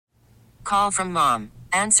call from mom.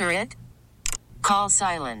 Answer it. Call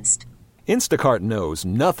silenced. Instacart knows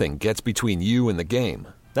nothing gets between you and the game.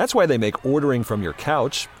 That's why they make ordering from your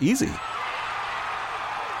couch easy.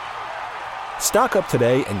 Stock up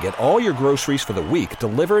today and get all your groceries for the week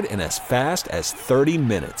delivered in as fast as 30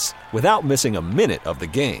 minutes without missing a minute of the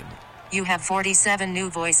game. You have 47 new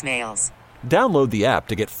voicemails. Download the app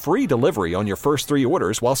to get free delivery on your first 3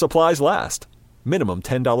 orders while supplies last. Minimum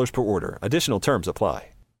 $10 per order. Additional terms apply.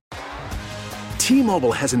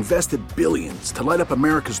 T-Mobile has invested billions to light up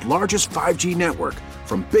America's largest 5G network,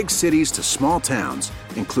 from big cities to small towns,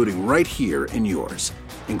 including right here in yours.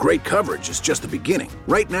 And great coverage is just the beginning.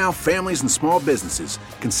 Right now, families and small businesses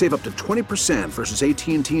can save up to 20% versus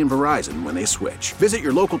AT&T and Verizon when they switch. Visit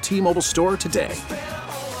your local T-Mobile store today.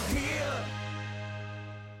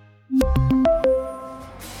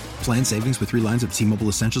 Plan savings with 3 lines of T-Mobile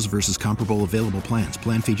Essentials versus comparable available plans.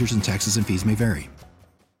 Plan features and taxes and fees may vary.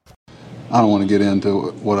 I don't want to get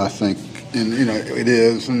into what I think, and it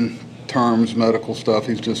is in terms medical stuff.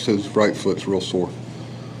 His right foot's real sore.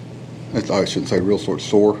 I shouldn't say real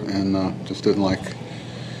sore, and just didn't like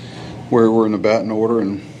where we're in the batting order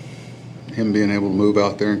and him being able to move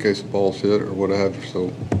out there in case the ball's hit or whatever. So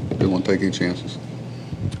didn't want to take any chances.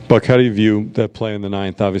 Buck, how do you view that play in the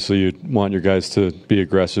 9th? Obviously, you want your guys to be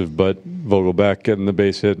aggressive, but Vogelbach getting the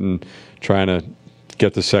base hit and trying to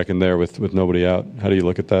get the second there with nobody out. How do you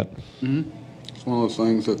look at that? Mm-hmm. It's one of those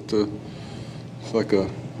things that it's like a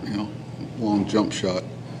long jump shot.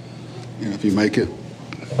 If you make it,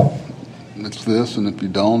 it's this, and if you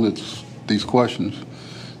don't, it's these questions.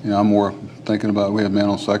 I'm more thinking about we had man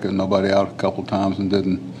on second, nobody out a couple times, and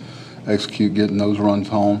didn't execute getting those runs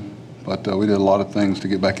home. But we did a lot of things to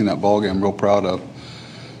get back in that ballgame. Real proud of.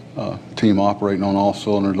 Team operating on all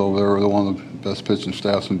cylinders over there. They're one of the best pitching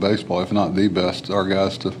staffs in baseball, if not the best. Our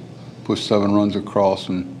guys to push 7 runs across,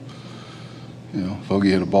 and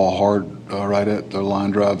Vogie hit a ball hard right at the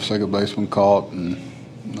line drive. Second baseman caught, and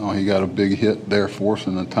he got a big hit there for us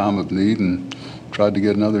in a time of need, and tried to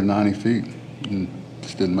get another 90 feet, and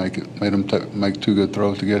just didn't make it. Made him make 2 good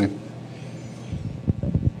throws to get him.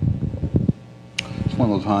 It's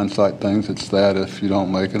one of those hindsight things. It's that if you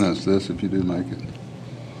don't make it, and it's this if you do make it.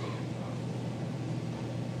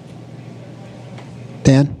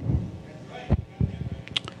 Dan?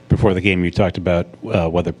 Before the game, you talked about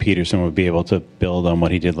whether Peterson would be able to build on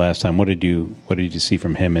what he did last time. What did you see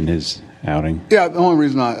from him in his outing? Yeah, the only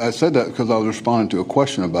reason I said that because I was responding to a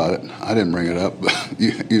question about it. I didn't bring it up,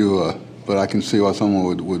 but I can see why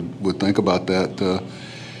someone would think about that. And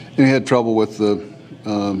he had trouble with that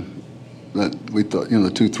we thought the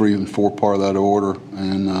 2, 3, and 4 part of that order,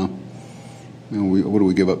 and what do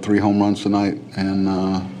we give up 3 home runs tonight? And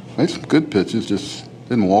made some good pitches, just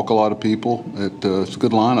didn't walk a lot of people. It's a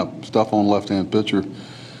good lineup stuff on left-hand pitcher.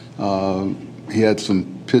 He had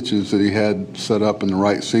some pitches that he had set up in the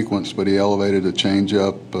right sequence, but he elevated a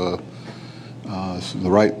changeup, the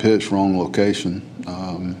right pitch, wrong location.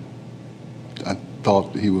 I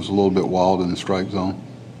thought he was a little bit wild in the strike zone.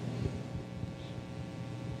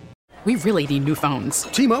 We really need new phones.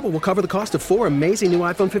 T-Mobile will cover the cost of 4 amazing new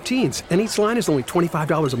iPhone 15s, and each line is only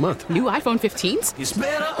 $25 a month. New iPhone 15s? It's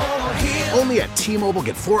better over here. Only at T-Mobile,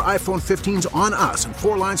 get 4 iPhone 15s on us and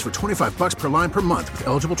 4 lines for $25 per line per month with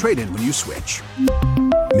eligible trade-in when you switch.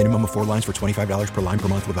 Minimum of 4 lines for $25 per line per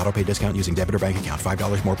month with autopay discount using debit or bank account.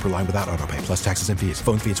 $5 more per line without autopay, plus taxes and fees.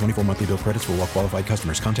 Phone fee at 24 monthly bill credits for well-qualified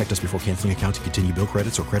customers. Contact us before canceling account to continue bill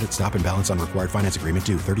credits or credit stop and balance on required finance agreement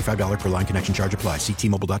due. $35 per line connection charge applies. See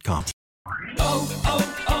T-Mobile.com.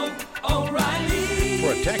 O'Reilly.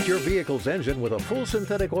 Protect your vehicle's engine with a full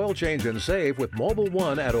synthetic oil change and save with Mobil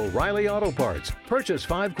 1 at O'Reilly Auto Parts. Purchase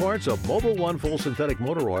 5 quarts of Mobil 1 full synthetic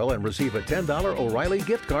motor oil and receive a $10 O'Reilly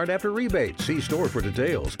gift card after rebate. See store for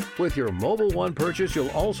details. With your Mobil 1 purchase,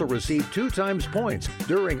 you'll also receive 2 times points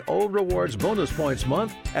during Old Rewards Bonus Points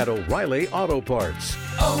Month at O'Reilly Auto Parts.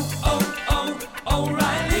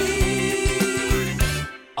 O'Reilly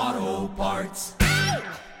Auto Parts.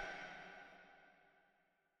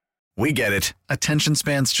 We get it. Attention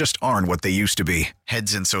spans just aren't what they used to be.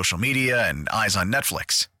 Heads in social media and eyes on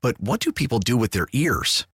Netflix. But what do people do with their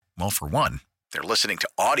ears? Well, for one, they're listening to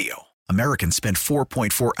audio. Americans spend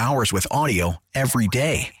 4.4 hours with audio every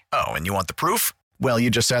day. Oh, and you want the proof? Well, you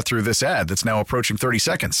just sat through this ad that's now approaching 30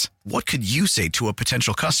 seconds. What could you say to a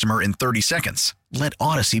potential customer in 30 seconds? Let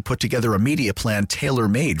Odyssey put together a media plan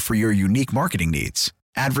tailor-made for your unique marketing needs.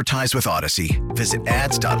 Advertise with Odyssey. Visit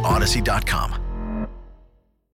ads.odyssey.com.